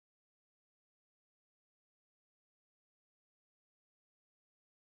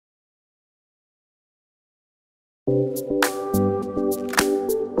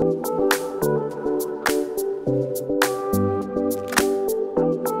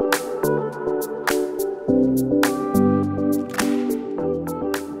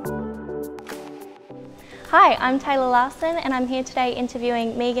Hi, I'm Taylor Larsen and I'm here today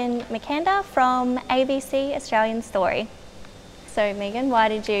interviewing Megan MacKander from ABC Australian Story. So Megan, why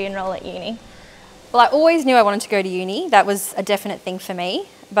did you enrol at uni? Well, I always knew I wanted to go to uni. That was a definite thing for me,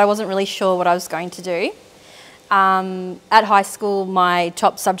 but I wasn't really sure what I was going to do. At high school, my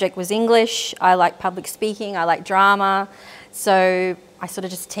top subject was English. I liked public speaking, I liked drama. So I sort of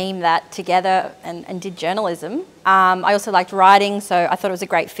just teamed that together and did journalism. I also liked writing, so I thought it was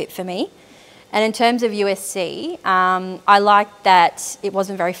a great fit for me. And in terms of USC, I liked that it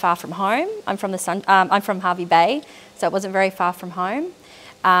wasn't very far from home. I'm from Hervey Bay, so it wasn't very far from home.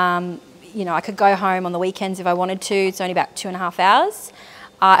 You know, I could go home on the weekends if I wanted to. It's only about 2.5 hours.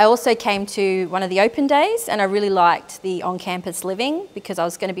 I also came to one of the open days and I really liked the on-campus living because I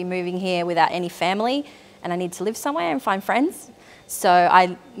was going to be moving here without any family and I needed to live somewhere and find friends. So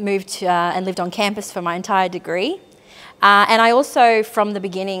I moved and lived on campus for my entire degree. And I also, from the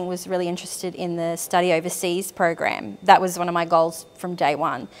beginning, was really interested in the study overseas program. That was one of my goals from day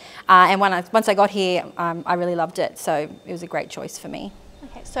one. And once I got here, I really loved it. So it was a great choice for me.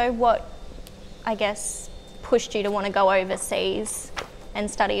 Okay, so what, I guess, pushed you to want to go overseas and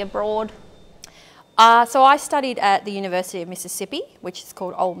study abroad? So I studied at the University of Mississippi, which is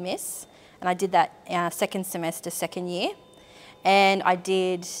called Ole Miss. And I did that second semester, second year. And I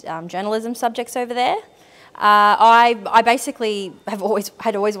did journalism subjects over there. I basically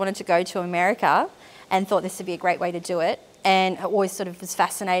had always wanted to go to America and thought this would be a great way to do it, and I always sort of was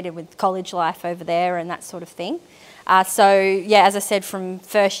fascinated with college life over there and that sort of thing. So yeah, as I said, from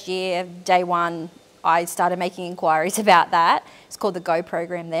first year, day one, I started making inquiries about that. It's called the GO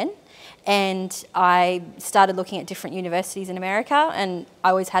program then. And I started looking at different universities in America, and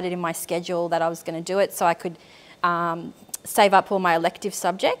I always had it in my schedule that I was going to do it so I could save up all my elective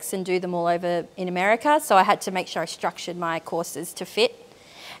subjects and do them all over in America. So I had to make sure I structured my courses to fit.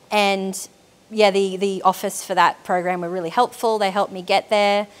 And yeah, the office for that program were really helpful. They helped me get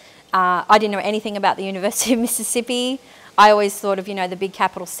there. I didn't know anything about the University of Mississippi. I always thought of, you know, the big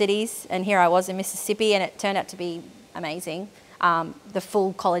capital cities, and here I was in Mississippi, and it turned out to be amazing. The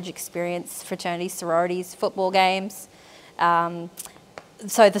full college experience, fraternities, sororities, football games.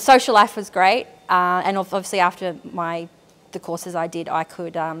 So the social life was great, and obviously after the courses I did, I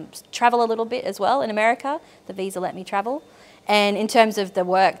could travel a little bit as well in America. The visa let me travel. And in terms of the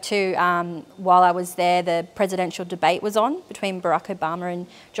work too, while I was there, the presidential debate was on between Barack Obama and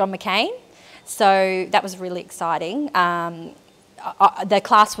John McCain. So that was really exciting. The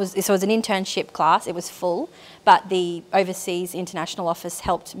class was an internship class, it was full, but the overseas international office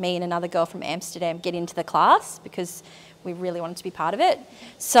helped me and another girl from Amsterdam get into the class because we really wanted to be part of it.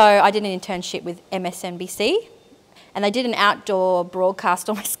 So I did an internship with MSNBC. And they did an outdoor broadcast,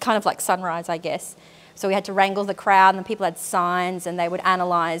 almost kind of like Sunrise, I guess. So we had to wrangle the crowd, and the people had signs, and they would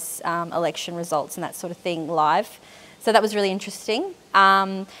analyse election results and that sort of thing live. So that was really interesting.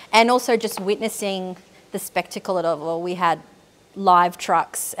 And also just witnessing the spectacle of it all. We had live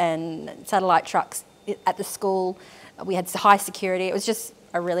trucks and satellite trucks at the school. We had high security. It was just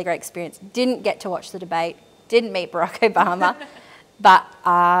a really great experience. Didn't get to watch the debate. Didn't meet Barack Obama. But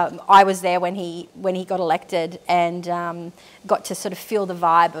I was there when he got elected and got to sort of feel the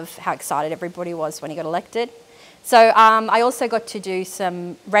vibe of how excited everybody was when he got elected. So I also got to do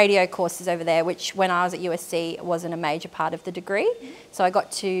some radio courses over there, which when I was at USC wasn't a major part of the degree. So I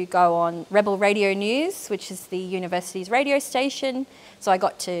got to go on Rebel Radio News, which is the university's radio station. So I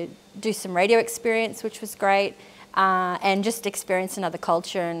got to do some radio experience, which was great, and just experience another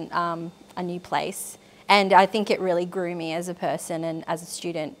culture and a new place. And I think it really grew me as a person and as a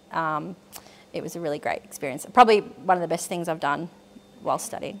student. It was a really great experience. Probably one of the best things I've done while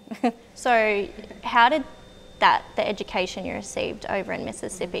studying. So how did the education you received over in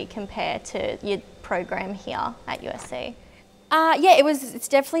Mississippi compare to your program here at USC? Yeah, it's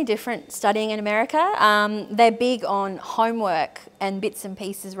definitely different studying in America. They're big on homework and bits and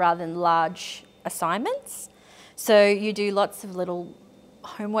pieces rather than large assignments. So you do lots of little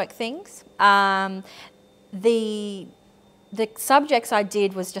homework things. The subjects I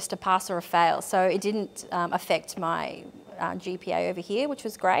did was just a pass or a fail, so it didn't affect my GPA over here, which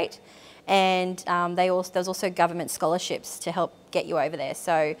was great. And there was also government scholarships to help get you over there,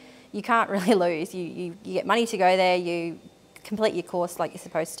 so you can't really lose. You get money to go there, you complete your course like you're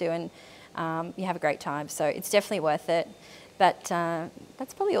supposed to, and you have a great time. So it's definitely worth it. But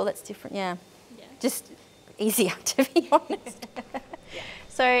that's probably all that's different, yeah. Just easier, to be honest.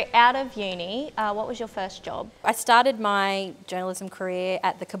 So out of uni, what was your first job? I started my journalism career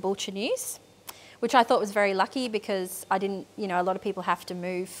at the Caboolture News, which I thought was very lucky because I didn't, you know, a lot of people have to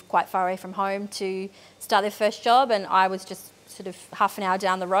move quite far away from home to start their first job, and I was just sort of half an hour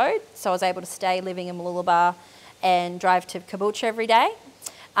down the road, so I was able to stay living in Mooloolaba and drive to Caboolture every day.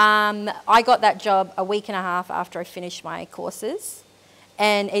 I got that job a week and a half after I finished my courses,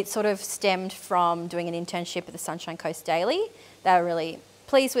 and it sort of stemmed from doing an internship at the Sunshine Coast Daily. They were really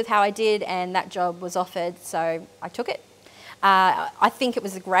pleased with how I did, and that job was offered, so I took it. I think it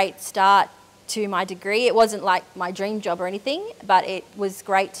was a great start to my degree. It wasn't like my dream job or anything, but it was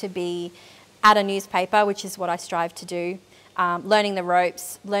great to be at a newspaper, which is what I strive to do, learning the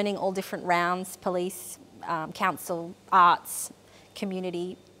ropes, learning all different rounds, police, council, arts,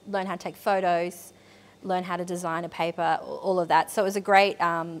 community, learn how to take photos, learn how to design a paper, all of that. So it was a great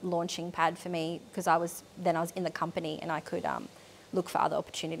launching pad for me, because I was in the company and I could look for other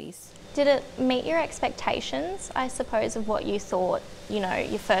opportunities. Did it meet your expectations, I suppose, of what you thought, you know,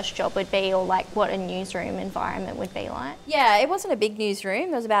 your first job would be, or like what a newsroom environment would be like? Yeah, it wasn't a big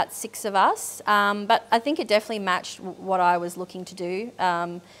newsroom. There was about 6 of us, but I think it definitely matched what I was looking to do.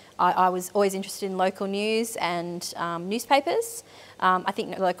 I was always interested in local news and newspapers. I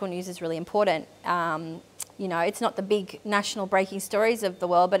think local news is really important. You know, it's not the big national breaking stories of the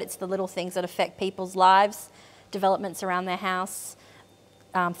world, but it's the little things that affect people's lives, developments around their house,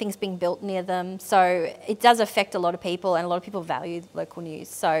 things being built near them. So it does affect a lot of people, and a lot of people value local news.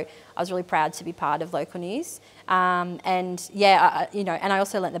 So I was really proud to be part of local news. And yeah, you know, and I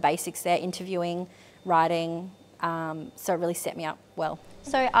also learnt the basics there, interviewing, writing, so it really set me up well.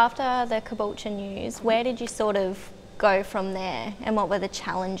 So after the Caboolture News, where did you sort of go from there, and what were the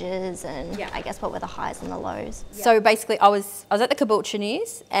challenges, and I guess what were the highs and the lows? So basically I was at the Caboolture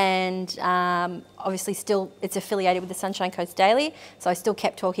News, and obviously still it's affiliated with the Sunshine Coast Daily, so I still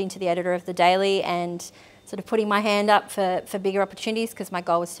kept talking to the editor of the Daily and sort of putting my hand up for bigger opportunities, because my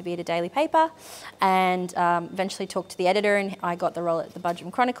goal was to be at a daily paper, and eventually talked to the editor, and I got the role at the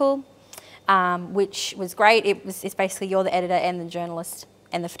Budrum Chronicle, which was great. It's basically you're the editor and the journalist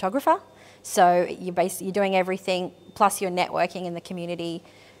and the photographer. So you're doing everything, plus you're networking in the community,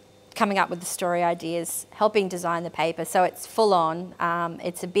 coming up with the story ideas, helping design the paper. So it's full on,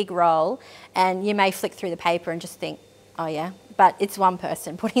 it's a big role, and you may flick through the paper and just think, oh yeah, but it's one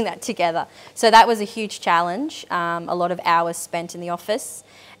person putting that together. So that was a huge challenge, a lot of hours spent in the office,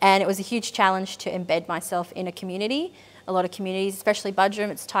 and it was a huge challenge to embed myself in a community. A lot of communities, especially Budrum,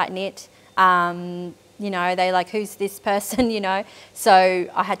 it's tight-knit. You know, they like, who's this person, you know? So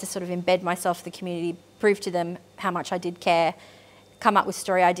I had to sort of embed myself in the community, prove to them how much I did care, come up with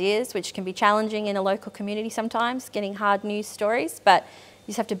story ideas, which can be challenging in a local community sometimes, getting hard news stories, but you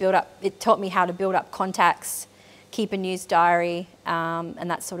just have to build up, it taught me how to build up contacts, keep a news diary, and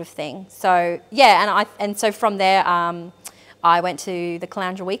that sort of thing. So yeah, and so from there, I went to the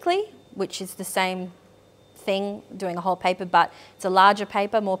Caloundra Weekly, which is the same thing, doing a whole paper, but it's a larger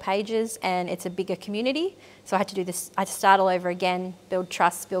paper, more pages, and it's a bigger community. So I had to do this, I had to start all over again, build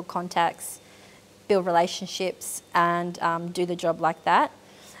trust, build contacts, build relationships, and do the job like that.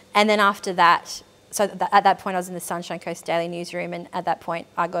 And then after that, so at that point I was in the Sunshine Coast Daily newsroom, and at that point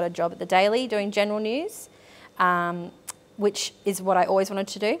I got a job at the Daily doing general news, which is what I always wanted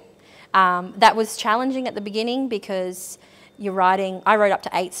to do. That was challenging at the beginning, because you're writing, I wrote up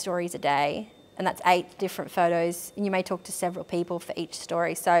to 8 stories a day, and that's 8 different photos, and you may talk to several people for each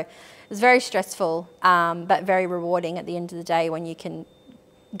story. So it was very stressful, but very rewarding at the end of the day when you can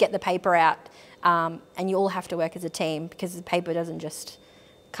get the paper out, and you all have to work as a team, because the paper doesn't just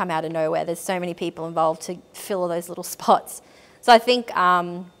come out of nowhere. There's so many people involved to fill all those little spots. So I think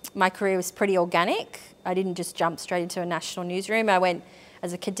my career was pretty organic. I didn't just jump straight into a national newsroom. I went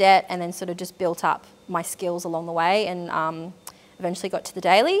as a cadet and then sort of just built up my skills along the way, and eventually got to the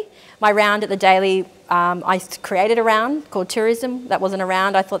Daily. My round at the Daily, I created a round called Tourism. That wasn't a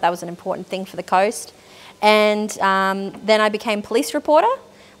round. I thought that was an important thing for the coast. And then I became police reporter,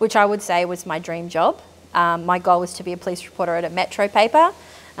 which I would say was my dream job. My goal was to be a police reporter at a metro paper.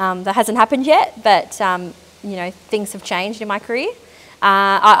 That hasn't happened yet, but you know, things have changed in my career.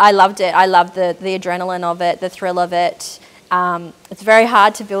 I loved it. I loved the adrenaline of it, the thrill of it. It's very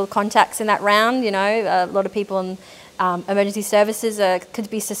hard to build contacts in that round. You know, a lot of people in emergency services could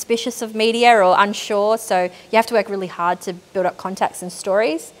be suspicious of media or unsure, so you have to work really hard to build up contacts and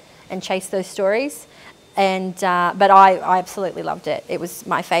stories and chase those stories. And but I absolutely loved it. It was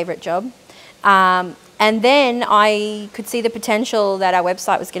my favourite job. And then I could see the potential that our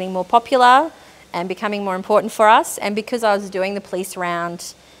website was getting more popular and becoming more important for us. And because I was doing the police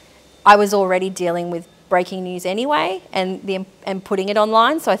round, I was already dealing with breaking news anyway, and putting it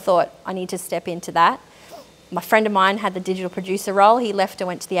online. So I thought I need to step into that. My friend of mine had the digital producer role. He left and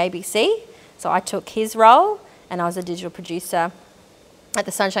went to the ABC. So I took his role, and I was a digital producer at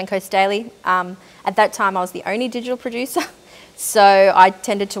the Sunshine Coast Daily. At that time, I was the only digital producer. So I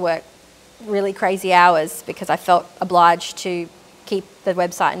tended to work really crazy hours because I felt obliged to keep the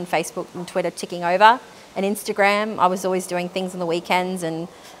website and Facebook and Twitter ticking over. And Instagram, I was always doing things on the weekends, and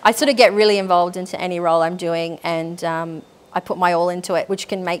I sort of get really involved into any role I'm doing, and I put my all into it, which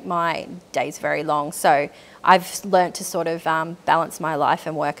can make my days very long. So I've learnt to sort of balance my life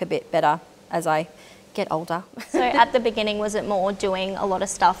and work a bit better as I get older. So at the beginning, was it more doing a lot of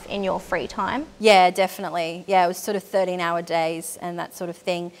stuff in your free time? Yeah, definitely. Yeah, it was sort of 13-hour days and that sort of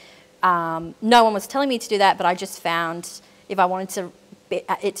thing. No one was telling me to do that, but I just found if I wanted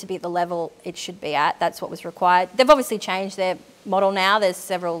it to be at the level it should be at, that's what was required. They've obviously changed their model now. There's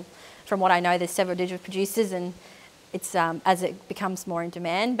several, from what I know, there's several digital producers, and it's as it becomes more in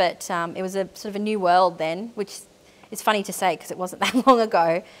demand. But it was a sort of a new world then, which is funny to say because it wasn't that long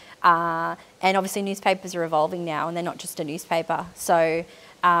ago. And obviously newspapers are evolving now, and they're not just a newspaper. So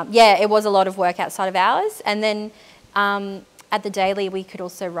yeah, it was a lot of work outside of hours. And then at the Daily, we could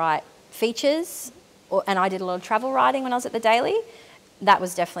also write features, and I did a lot of travel writing when I was at the Daily. That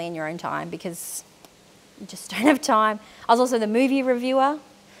was definitely in your own time because you just don't have time. I was also the movie reviewer,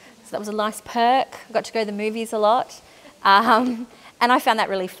 so that was a nice perk. I got to go to the movies a lot. And I found that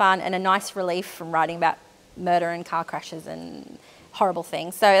really fun and a nice relief from writing about murder and car crashes and horrible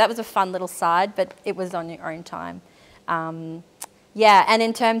things. So that was a fun little side, but it was on your own time. Yeah, and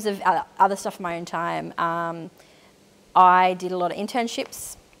in terms of other stuff in my own time, I did a lot of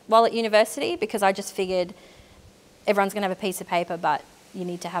internships while at university because I just figured everyone's going to have a piece of paper, but you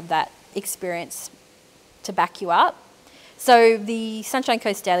need to have that experience to back you up. So the Sunshine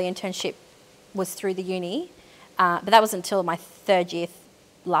Coast Daily internship was through the uni, but that was until my third year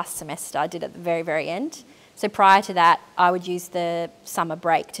last semester. I did it at the very, very end. So prior to that, I would use the summer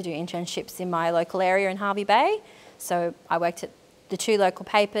break to do internships in my local area in Hervey Bay. So I worked at the 2 local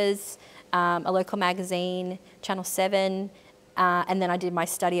papers, a local magazine, Channel 7, and then I did my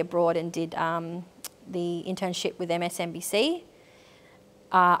study abroad and did the internship with MSNBC.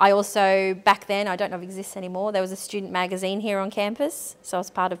 I also, back then, I don't know if it exists anymore, there was a student magazine here on campus, so I was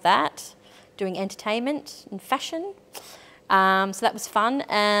part of that, doing entertainment and fashion. So that was fun.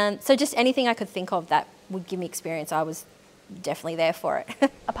 And so just anything I could think of that would give me experience, I was definitely there for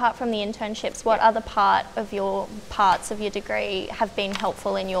it. Apart from the internships, what other parts of your degree have been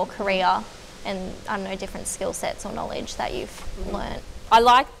helpful in your career and, I don't know, different skill sets or knowledge that you've learnt? I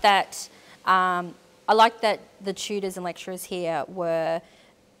like that the tutors and lecturers here were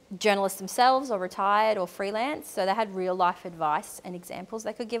journalists themselves or retired or freelance, so they had real life advice and examples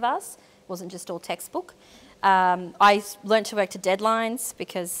they could give us. It wasn't just all textbook. I learnt to work to deadlines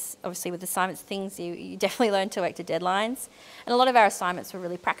because obviously with assignments things you definitely learn to work to deadlines, and a lot of our assignments were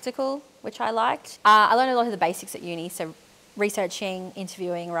really practical, which I liked. I learned a lot of the basics at uni, so researching,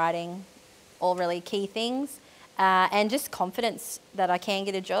 interviewing, writing, all really key things, and just confidence that I can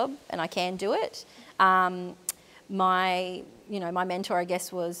get a job and I can do it. My mentor, I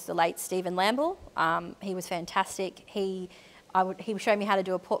guess, was the late Stephen Lamble. He was fantastic. He showed me how to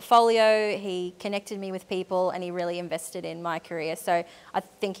do a portfolio, he connected me with people, and he really invested in my career. So I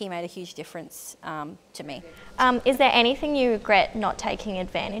think he made a huge difference to me. Is there anything you regret not taking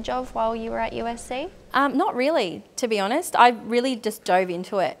advantage of while you were at USC? Not really, to be honest. I really just dove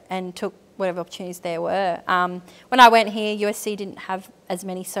into it and took whatever opportunities there were. When I went here, USC didn't have as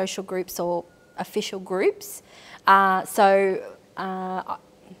many social groups or official groups. So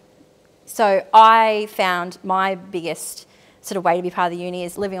I found my biggest sort of way to be part of the uni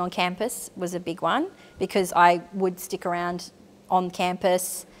is living on campus was a big one, because I would stick around on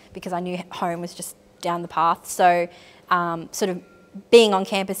campus because I knew home was just down the path. So sort of being on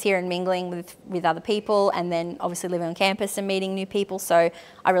campus here and mingling with other people, and then obviously living on campus and meeting new people. So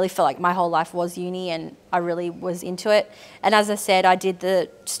I really felt like my whole life was uni and I really was into it. And as I said, I did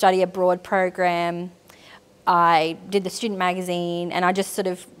the study abroad program, I did the student magazine, and I just sort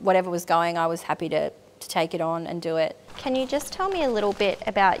of, whatever was going, I was happy to take it on and do it. Can you just tell me a little bit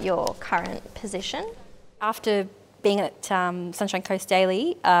about your current position? After being at Sunshine Coast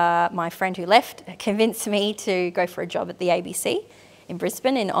Daily, my friend who left convinced me to go for a job at the ABC in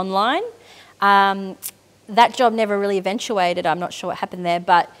Brisbane in online. That job never really eventuated. I'm not sure what happened there,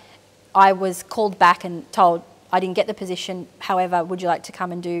 but I was called back and told I didn't get the position. However, would you like to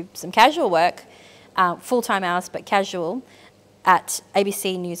come and do some casual work, full-time hours but casual, at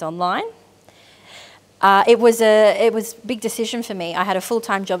ABC News Online? It was a big decision for me. I had a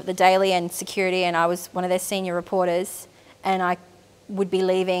full-time job at the Daily and security, and I was one of their senior reporters, and I would be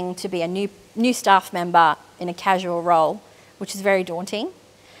leaving to be a new staff member in a casual role, which is very daunting.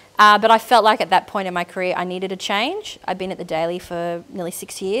 But I felt like at that point in my career I needed a change. I'd been at the Daily for nearly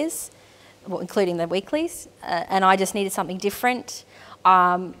 6 years. well, including the weeklies, and I just needed something different.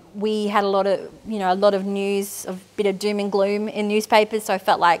 We had a lot of news, a bit of doom and gloom in newspapers, so I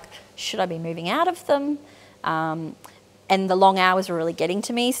felt like, should I be moving out of them? And the long hours were really getting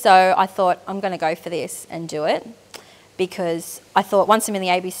to me, so I thought, I'm going to go for this and do it, because I thought once I'm in the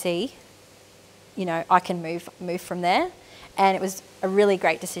ABC, I can move from there. And it was a really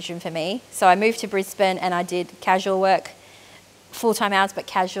great decision for me. So I moved to Brisbane and I did casual work, full-time hours but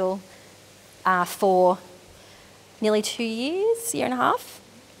casual, for nearly 2 years, year and a half.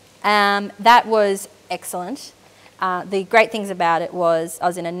 That was excellent. The great things about it was I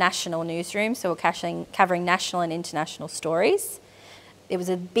was in a national newsroom, so we're covering national and international stories. It was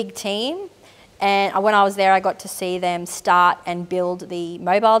a big team. And when I was there, I got to see them start and build the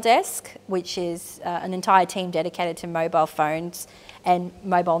mobile desk, which is an entire team dedicated to mobile phones and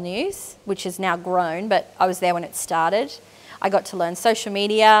mobile news, which has now grown, but I was there when it started. I got to learn social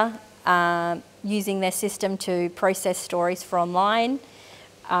media, using their system to process stories for online,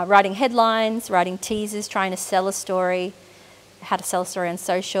 writing headlines, writing teasers, trying to sell a story, how to sell a story on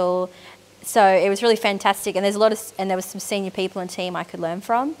social. So it was really fantastic, and there was some senior people and team I could learn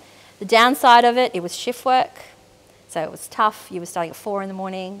from. The downside of it was shift work, so it was tough. You were starting at 4 in the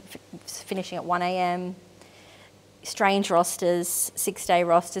morning, finishing at 1 a.m, strange rosters, 6-day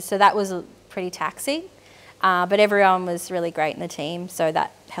rosters, so that was pretty taxing. But everyone was really great in the team, so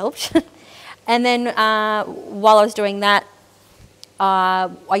that helped. And then while I was doing that, I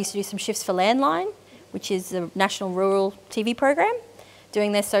used to do some shifts for Landline, which is the national rural TV program,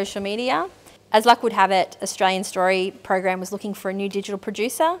 doing their social media. As luck would have it, Australian Story program was looking for a new digital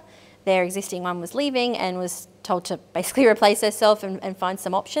producer. Their existing one was leaving and was told to basically replace herself and find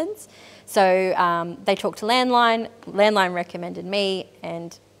some options. So they talked to Landline. Landline recommended me,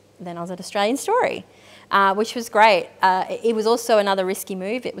 and then I was at Australian Story, which was great. It was also another risky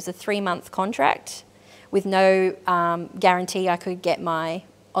move. It was a 3-month contract with no guarantee I could get my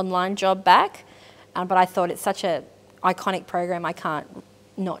online job back. But I thought it's such an iconic program, I can't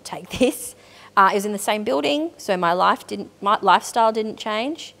not take this. It was in the same building, so my lifestyle didn't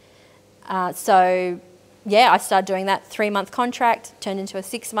change. So yeah, I started doing that 3-month contract, turned into a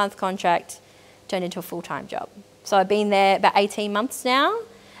 6-month contract, turned into a full-time job. So I've been there about 18 months now,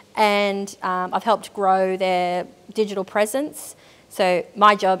 and I've helped grow their digital presence. So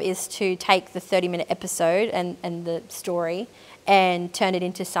my job is to take the 30-minute episode and the story and turn it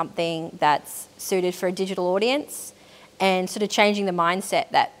into something that's suited for a digital audience, and sort of changing the mindset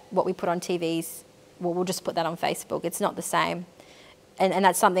that what we put on TVs, well, we'll just put that on Facebook. It's not the same. And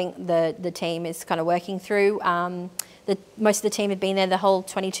that's something the team is kind of working through. Most of the team have been there the whole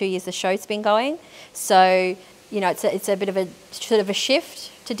 22 years the show's been going. So, it's a bit of a sort of a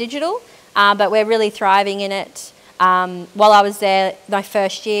shift to digital, but we're really thriving in it. While I was there, my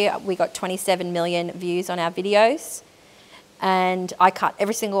first year, we got 27 million views on our videos, and I cut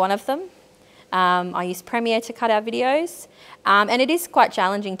every single one of them. I use Premiere to cut our videos, and it is quite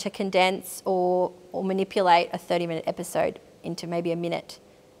challenging to condense or manipulate a 30-minute episode into maybe a minute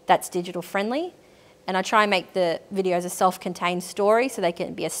that's digital friendly. And I try and make the videos a self-contained story, so they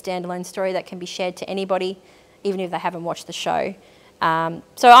can be a standalone story that can be shared to anybody, even if they haven't watched the show.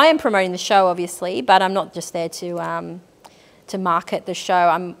 So I am promoting the show, obviously, but I'm not just there to market the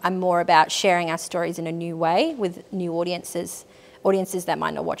show. I'm more about sharing our stories in a new way with new audiences that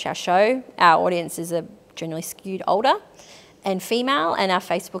might not watch our show. Our audiences are generally skewed older and female, and our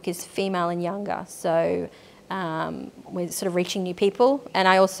Facebook is female and younger. So we're sort of reaching new people, and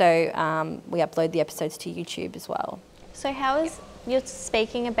I also we upload the episodes to YouTube as well. So you're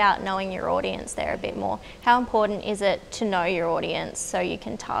speaking about knowing your audience there a bit more. How important is it to know your audience so you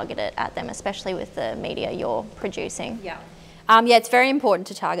can target it at them, especially with the media you're producing? Yeah, it's very important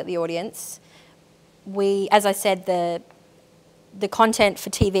to target the audience. As I said, the content for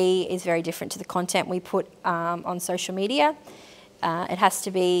TV is very different to the content we put on social media. It has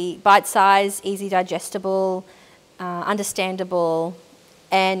to be bite-sized, easy digestible, understandable,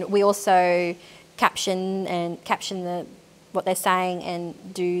 and we also caption what they're saying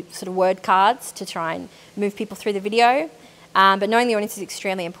and do sort of word cards to try and move people through the video. But knowing the audience is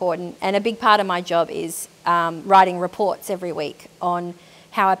extremely important, and a big part of my job is writing reports every week on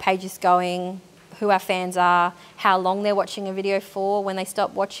how our page is going, who our fans are, how long they're watching a video for, when they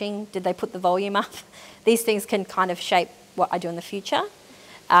stop watching, did they put the volume up? These things can kind of shape what I do in the future.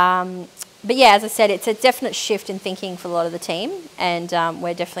 But yeah, as I said, it's a definite shift in thinking for a lot of the team, and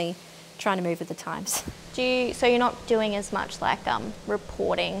we're definitely trying to move with the times. So you're not doing as much like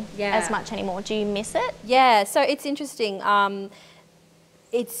reporting as much anymore. Do you miss it? Yeah, so it's interesting.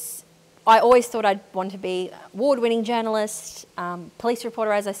 I always thought I'd want to be award-winning journalist. Police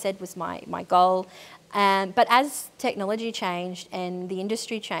reporter, as I said, was my goal. But as technology changed and the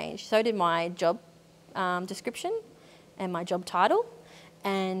industry changed, so did my job description and my job title.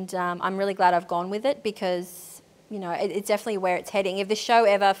 And I'm really glad I've gone with it because, you know, it's definitely where it's heading. If the show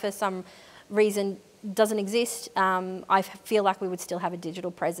ever, for some reason, doesn't exist, I feel like we would still have a digital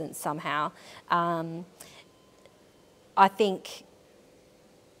presence somehow. I think,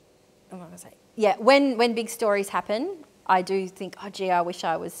 what am I going to say? Yeah, when big stories happen, I do think, oh gee, I wish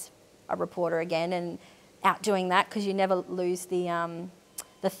I was a reporter again and out doing that, because you never lose the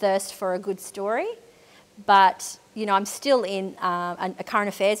thirst for a good story. But, you know, I'm still in a current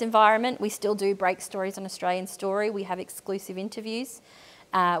affairs environment. We still do break stories on Australian Story. We have exclusive interviews.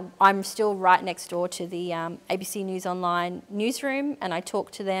 I'm still right next door to the ABC News Online newsroom, and I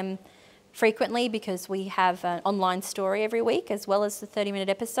talk to them frequently because we have an online story every week as well as the 30-minute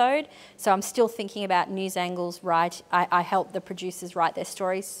episode. So I'm still thinking about news angles. I help the producers write their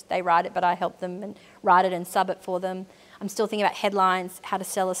stories. They write it, but I help them and write it and sub it for them. I'm still thinking about headlines, how to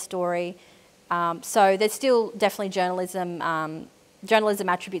sell a story. So there's still definitely journalism. Journalism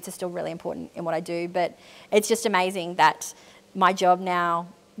attributes are still really important in what I do, but it's just amazing that my job now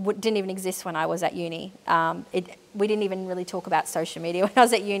didn't even exist when I was at uni. We didn't even really talk about social media when I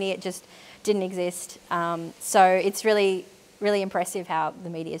was at uni. It just didn't exist. So it's really, really impressive how the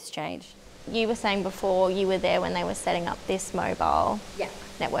media's changed. You were saying before you were there when they were setting up this mobile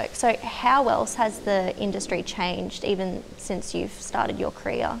network. So how else has the industry changed even since you've started your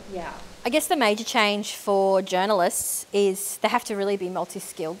career? Yeah. I guess the major change for journalists is they have to really be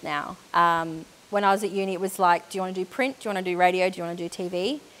multi-skilled now. When I was at uni, it was like, do you want to do print? Do you want to do radio? Do you want to do TV?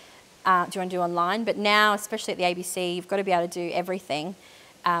 Do you want to do online? But now, especially at the ABC, you've got to be able to do everything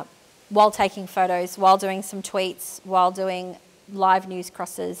while taking photos, while doing some tweets, while doing live news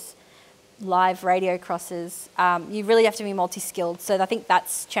crosses, live radio crosses. You really have to be multi-skilled. So I think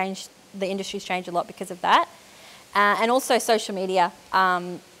that's changed, the industry's changed a lot because of that. And also social media.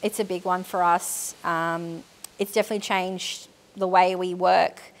 It's a big one for us. It's definitely changed the way we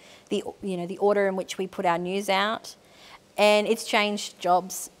work, the order in which we put our news out, and it's changed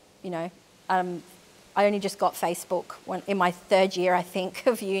jobs. You know, I only just got Facebook in my third year, I think,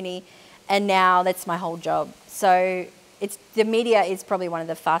 of uni, and now that's my whole job. So the media is probably one of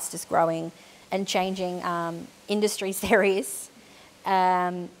the fastest growing and changing industries there is.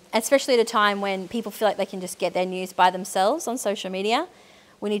 Especially at a time when people feel like they can just get their news by themselves on social media.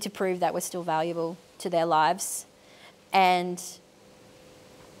 We need to prove that we're still valuable to their lives, and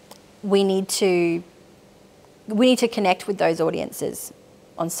we need to connect with those audiences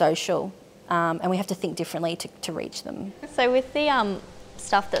on social, and we have to think differently to reach them. So with the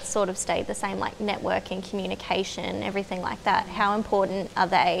stuff that's sort of stayed the same, like networking, communication, everything like that, how important are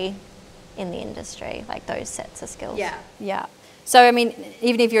they in the industry, like those sets of skills? Yeah. So, I mean,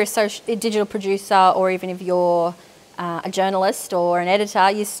 even if you're a digital producer, or even if you're a journalist or an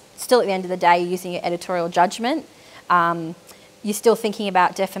editor, you're still, at the end of the day, you're using your editorial judgment. You're still thinking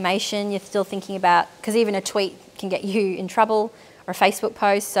about defamation. You're still thinking about, because even a tweet can get you in trouble, or a Facebook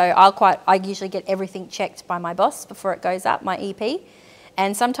post. So I usually get everything checked by my boss before it goes up, my EP.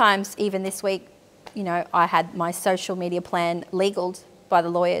 And sometimes, even this week, you know, I had my social media plan legaled by the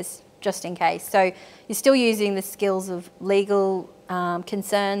lawyers, just in case. So you're still using the skills of legal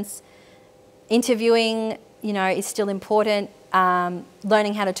concerns. Interviewing, you know, is still important.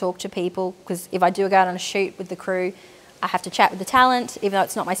 Learning how to talk to people, because if I do go out on a shoot with the crew, I have to chat with the talent. Even though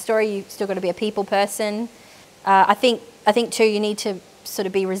it's not my story, you've still got to be a people person. I think too, you need to sort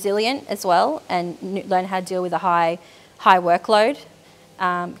of be resilient as well, and learn how to deal with a high workload,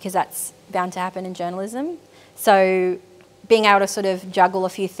 because that's bound to happen in journalism. So being able to sort of juggle a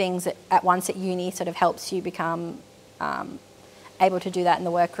few things at once at uni sort of helps you become able to do that in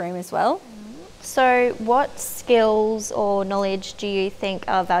the workroom as well. So what skills or knowledge do you think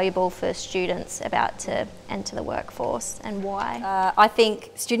are valuable for students about to enter the workforce, and why? I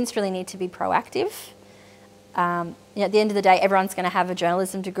think students really need to be proactive. You know, at the end of the day, everyone's going to have a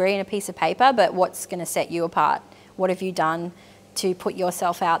journalism degree and a piece of paper, but what's going to set you apart? What have you done to put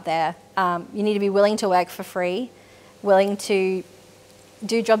yourself out there? You need to be willing to work for free, willing to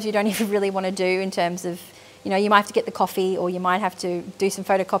do jobs you don't even really want to do, in terms of, you know, you might have to get the coffee, or you might have to do some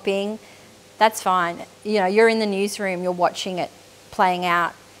photocopying. That's fine. You know, you're in the newsroom, you're watching it playing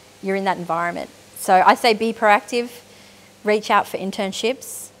out, you're in that environment. So I say be proactive, reach out for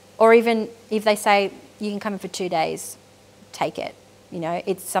internships, or even if they say you can come in for 2 days, take it. You know,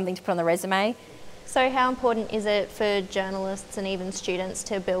 it's something to put on the resume. So how important is it for journalists and even students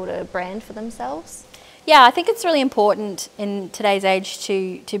to build a brand for themselves? Yeah, I think it's really important in today's age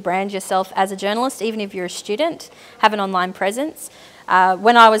to brand yourself as a journalist, even if you're a student, have an online presence.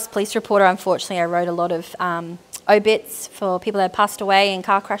 When I was police reporter, unfortunately, I wrote a lot of obits for people that had passed away in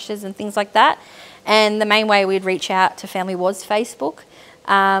car crashes and things like that. And the main way we'd reach out to family was Facebook.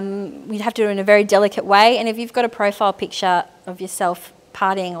 We'd have to do it in a very delicate way. And if you've got a profile picture of yourself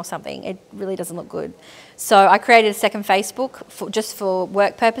partying or something, it really doesn't look good. So I created a second Facebook just for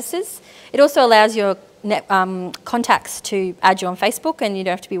work purposes. It also allows your contacts to add you on Facebook, and you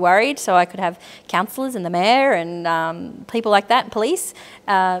don't have to be worried. So I could have councillors and the mayor and people like that, police,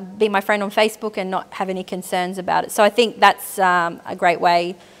 be my friend on Facebook and not have any concerns about it. So I think that's a great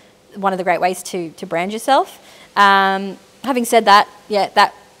way, one of the great ways to brand yourself. Having said that, yeah,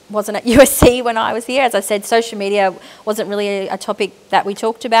 that wasn't at USC when I was here. As I said, social media wasn't really a topic that we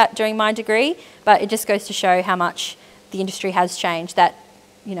talked about during my degree, but it just goes to show how much the industry has changed, that,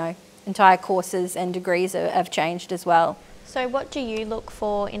 you know, entire courses and degrees have changed as well. So what do you look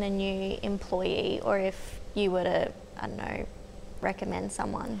for in a new employee, or if you were to, I don't know, recommend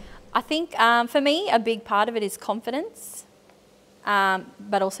someone? I think for me, a big part of it is confidence,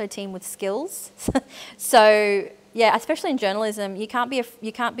 but also team with skills. So yeah, especially in journalism, you can't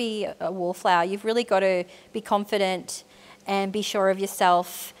be a wallflower. You've really got to be confident and be sure of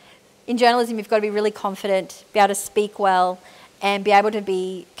yourself. In journalism, you've got to be really confident, be able to speak well, and be able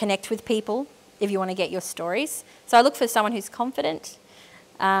to connect with people if you want to get your stories. So I look for someone who's confident,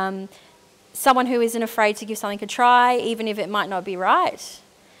 someone who isn't afraid to give something a try, even if it might not be right.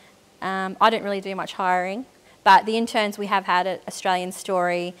 I don't really do much hiring, but the interns we have had at Australian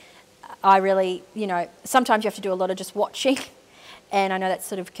Story, I really, you know, sometimes you have to do a lot of just watching, and I know that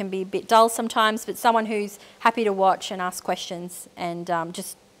sort of can be a bit dull sometimes, but someone who's happy to watch and ask questions and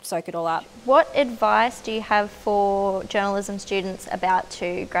just soak it all up. What advice do you have for journalism students about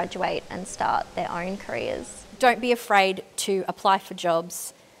to graduate and start their own careers? Don't be afraid to apply for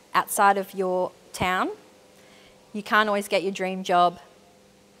jobs outside of your town. You can't always get your dream job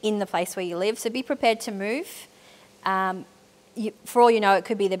in the place where you live, so be prepared to move. For all you know, it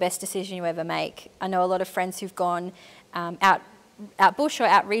could be the best decision you ever make. I know a lot of friends who've gone out bush or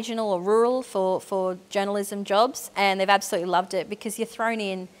out regional or rural for journalism jobs, and they've absolutely loved it because you're thrown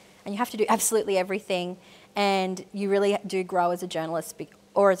in and you have to do absolutely everything, and you really do grow as a journalist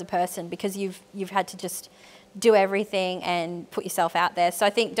or as a person because you've had to just do everything and put yourself out there. So I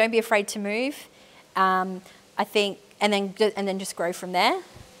think don't be afraid to move. I think and then just grow from there.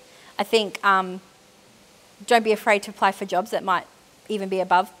 I think don't be afraid to apply for jobs that might even be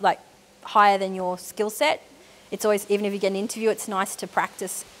above, like higher than your skill set. It's always, even if you get an interview, it's nice to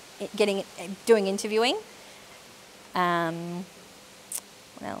practice doing interviewing. What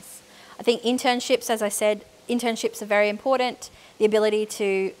else? I think internships, as I said, internships are very important. The ability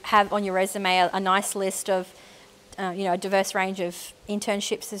to have on your resume a nice list of, you know, a diverse range of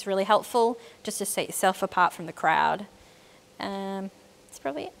internships is really helpful, just to set yourself apart from the crowd. That's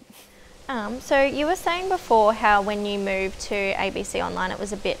probably it. So you were saying before how when you moved to ABC Online it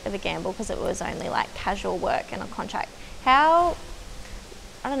was a bit of a gamble because it was only like casual work and a contract. How,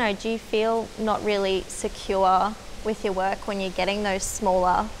 I don't know, do you feel not really secure with your work when you're getting those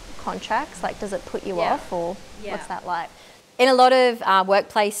smaller contracts? Like, does it put you off, or what's that like? In a lot of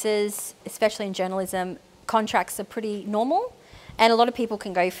workplaces, especially in journalism, contracts are pretty normal. And a lot of people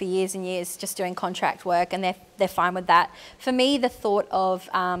can go for years and years just doing contract work, and they're fine with that. For me, the thought of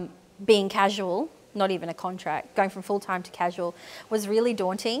being casual, not even a contract, going from full-time to casual was really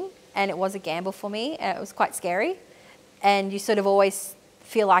daunting, and it was a gamble for me. It was quite scary, and you sort of always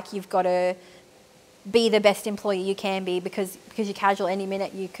feel like you've got to be the best employee you can be because you're casual. Any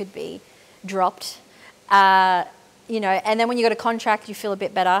minute you could be dropped, you know. And then when you got a contract, you feel a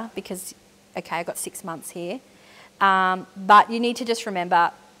bit better because, okay, I got 6 months here. But you need to just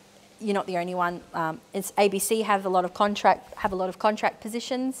remember, you're not the only one. It's ABC have a lot of contract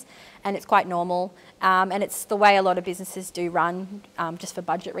positions, and it's quite normal. And it's the way a lot of businesses do run, just for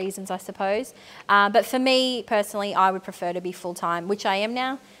budget reasons, I suppose. But for me personally, I would prefer to be full time, which I am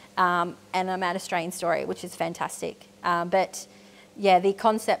now, and I'm at Australian Story, which is fantastic. But yeah, the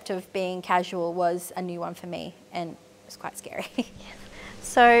concept of being casual was a new one for me, and it was quite scary.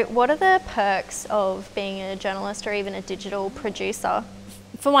 So what are the perks of being a journalist or even a digital producer?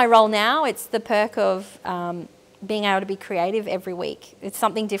 For my role now, it's the perk of being able to be creative every week. It's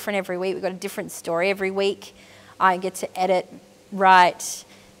something different every week. We've got a different story every week. I get to edit, write,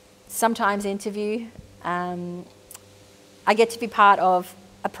 sometimes interview. I get to be part of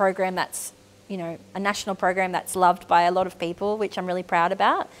a program that's, you know, a national program that's loved by a lot of people, which I'm really proud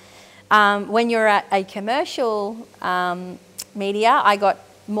about. When you're at a commercial media, I got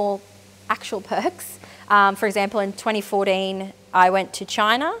more actual perks. For example, in 2014, I went to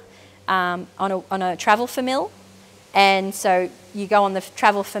China on a travel famil. And so you go on the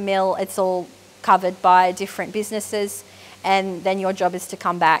travel famil, it's all covered by different businesses, and then your job is to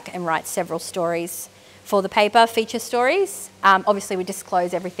come back and write several stories for the paper, feature stories. Obviously we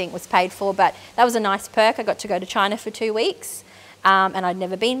disclose everything was paid for, but that was a nice perk. I got to go to China for 2 weeks, and I'd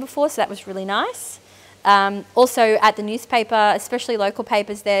never been before, so that was really nice. Also at the newspaper, especially local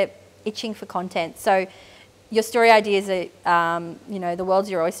papers, they're itching for content. So your story ideas are, you know, the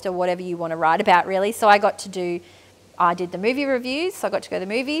world's your oyster, whatever you want to write about really. So I did the movie reviews, so I got to go to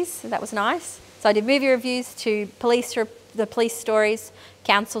the movies, so that was nice. So I did movie reviews to the police stories,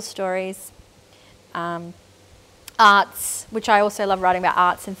 council stories, arts, which I also love writing about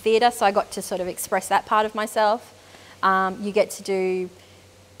arts and theatre, so I got to sort of express that part of myself. You get to do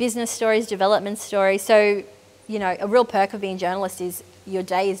business stories, development stories. So, you know, a real perk of being a journalist is your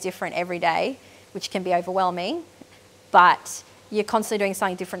day is different every day, which can be overwhelming, but you're constantly doing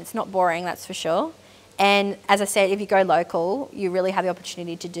something different. It's not boring, that's for sure. And as I said, if you go local, you really have the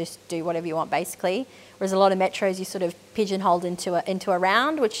opportunity to just do whatever you want, basically. Whereas a lot of metros, you sort of pigeonholed into a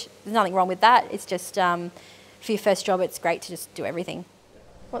round, which there's nothing wrong with that. It's just, for your first job, it's great to just do everything.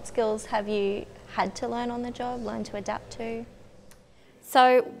 What skills have you had to learn on the job, learn to adapt to?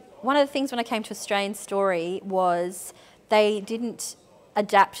 So one of the things when I came to Australian Story was they didn't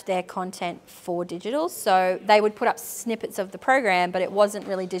adapt their content for digital. So they would put up snippets of the program, but it wasn't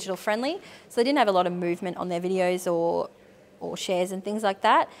really digital friendly. So they didn't have a lot of movement on their videos or shares and things like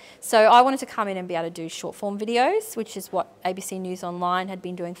that. So I wanted to come in and be able to do short form videos, which is what ABC News Online had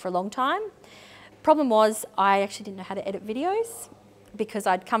been doing for a long time. Problem was I actually didn't know how to edit videos because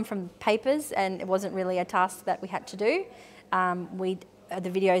I'd come from papers and it wasn't really a task that we had to do. The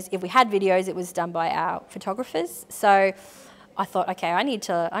videos, if we had videos, it was done by our photographers. So I thought, okay, I need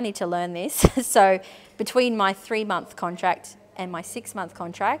to learn this. So between my 3-month contract and my 6-month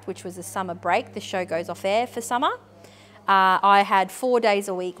contract, which was a summer break, the show goes off air for summer, I had 4 days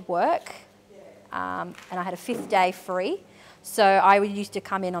a week work, and I had a 5th day free. So I used to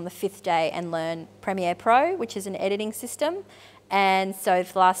come in on the 5th day and learn Premiere Pro, which is an editing system. And so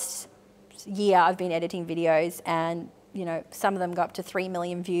for the last year, I've been editing videos, and you know, some of them got up to 3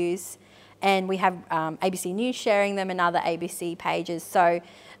 million views. And we have ABC News sharing them and other ABC pages. So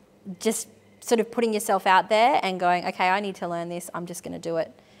just sort of putting yourself out there and going, okay, I need to learn this, I'm just going to do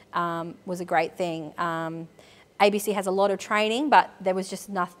it, was a great thing. ABC has a lot of training, but there was just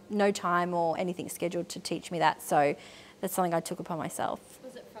no time or anything scheduled to teach me that. So that's something I took upon myself.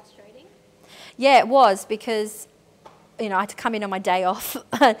 Was it frustrating? Yeah, it was, because you know, I had to come in on my day off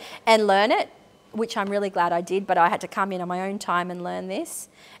and learn it, which I'm really glad I did, but I had to come in on my own time and learn this.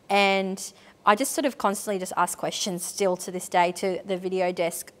 And I just sort of constantly just ask questions still to this day to the video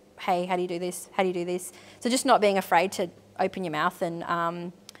desk. Hey, how do you do this? How do you do this? So just not being afraid to open your mouth and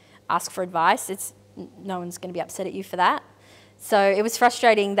ask for advice. No one's going to be upset at you for that. So it was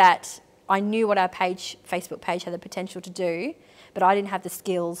frustrating that I knew what our Facebook page had the potential to do, but I didn't have the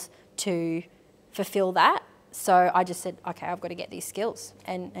skills to fulfill that. So I just said, okay, I've got to get these skills,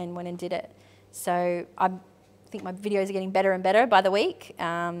 and went and did it. So I think my videos are getting better and better by the week.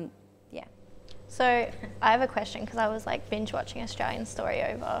 Yeah. So I have a question, because I was like binge watching Australian Story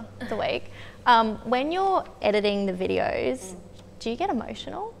over the week. When you're editing the videos, do you get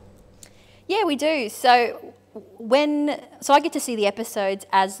emotional? Yeah, we do. So I get to see the episodes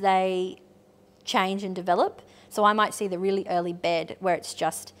as they change and develop. So I might see the really early bed where it's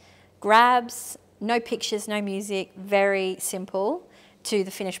just grabs, no pictures, no music, very simple, to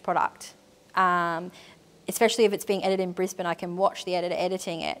the finished product. Especially if it's being edited in Brisbane, I can watch the editor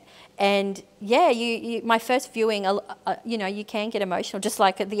editing it. And yeah, my first viewing, you know, you can get emotional, just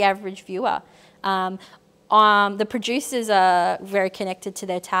like the average viewer. The producers are very connected to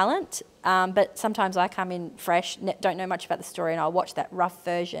their talent, but sometimes I come in fresh, don't know much about the story, and I'll watch that rough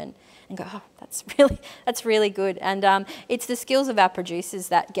version and go, oh, that's really good. And it's the skills of our producers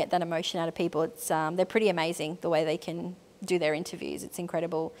that get that emotion out of people. They're pretty amazing, the way they can do their interviews. It's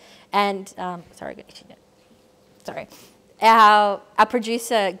incredible. And our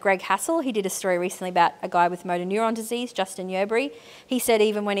producer Greg Hassel, he did a story recently about a guy with motor neuron disease, Justin Yerbury. He said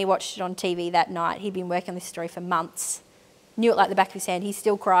even when he watched it on TV that night, he'd been working on this story for months, knew it like the back of his hand. He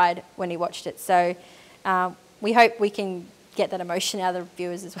still cried when he watched it. So we hope we can get that emotion out of the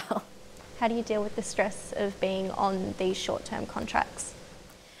viewers as well. How do you deal with the stress of being on these short-term contracts?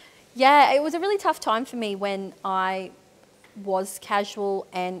 Yeah, it was a really tough time for me when I was casual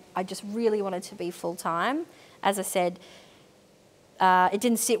and I just really wanted to be full-time. As I said, it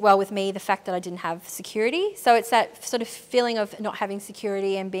didn't sit well with me, the fact that I didn't have security. So it's that sort of feeling of not having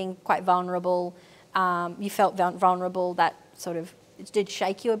security and being quite vulnerable you felt vulnerable, that sort of did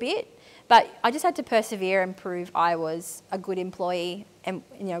shake you a bit. But I just had to persevere and prove I was a good employee and,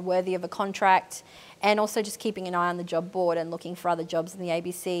 you know, worthy of a contract, and also just keeping an eye on the job board and looking for other jobs in the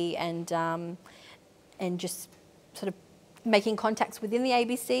ABC, and just sort of making contacts within the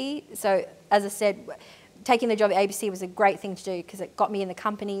ABC. So as I said, taking the job at ABC was a great thing to do because it got me in the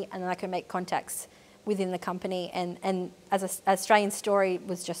company, and then I could make contacts within the company. And as an Australian Story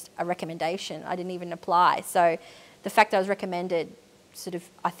was just a recommendation. I didn't even apply. So the fact that I was recommended sort of,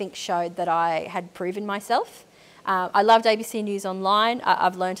 I think, showed that I had proven myself. I loved ABC News Online.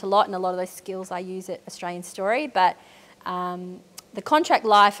 I've learnt a lot, and a lot of those skills I use at Australian Story. But the contract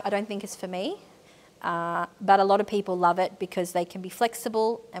life, I don't think is for me. But a lot of people love it because they can be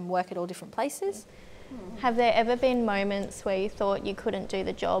flexible and work at all different places. Have there ever been moments where you thought you couldn't do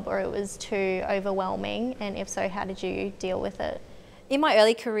the job or it was too overwhelming? And if so, how did you deal with it? In my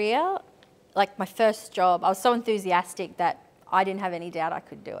early career, like my first job, I was so enthusiastic that I didn't have any doubt I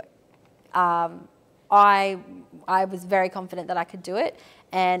could do it. I was very confident that I could do it,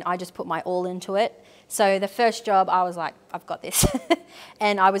 and I just put my all into it. So the first job, I was like, I've got this.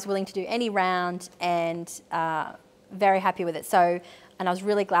 And I was willing to do any round, and very happy with it. And I was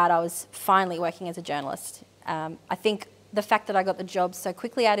really glad I was finally working as a journalist. I think the fact that I got the job so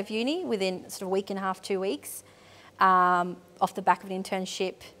quickly out of uni, within sort of a week and a half, 2 weeks, off the back of an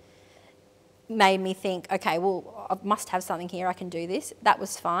internship, made me think, okay, well, I must have something here, I can do this. That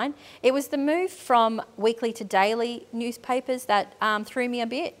was fine. It was the move from weekly to daily newspapers that threw me a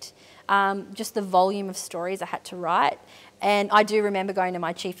bit, just the volume of stories I had to write. And I do remember going to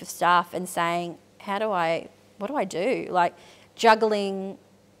my chief of staff and saying, what do I do? Like, juggling,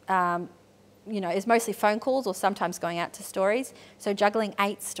 you know, it's mostly phone calls or sometimes going out to stories. So juggling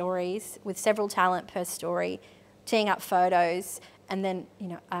 8 stories with several talent per story, teeing up photos, and then, you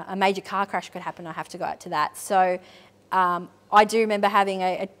know, a major car crash could happen, I have to go out to that. So I do remember having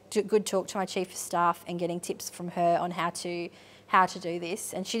a good talk to my chief of staff and getting tips from her on how to do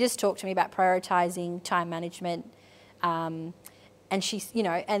this. And she just talked to me about prioritising, time management, and she's, you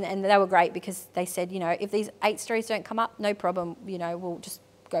know, and they were great because they said, you know, if these 8 stories don't come up, no problem, you know, we'll just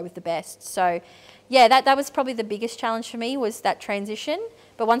go with the best. So yeah, that was probably the biggest challenge for me, was that transition.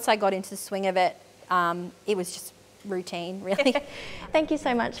 But once I got into the swing of it, it was just routine, really. Thank you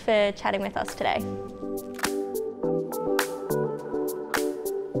so much for chatting with us today.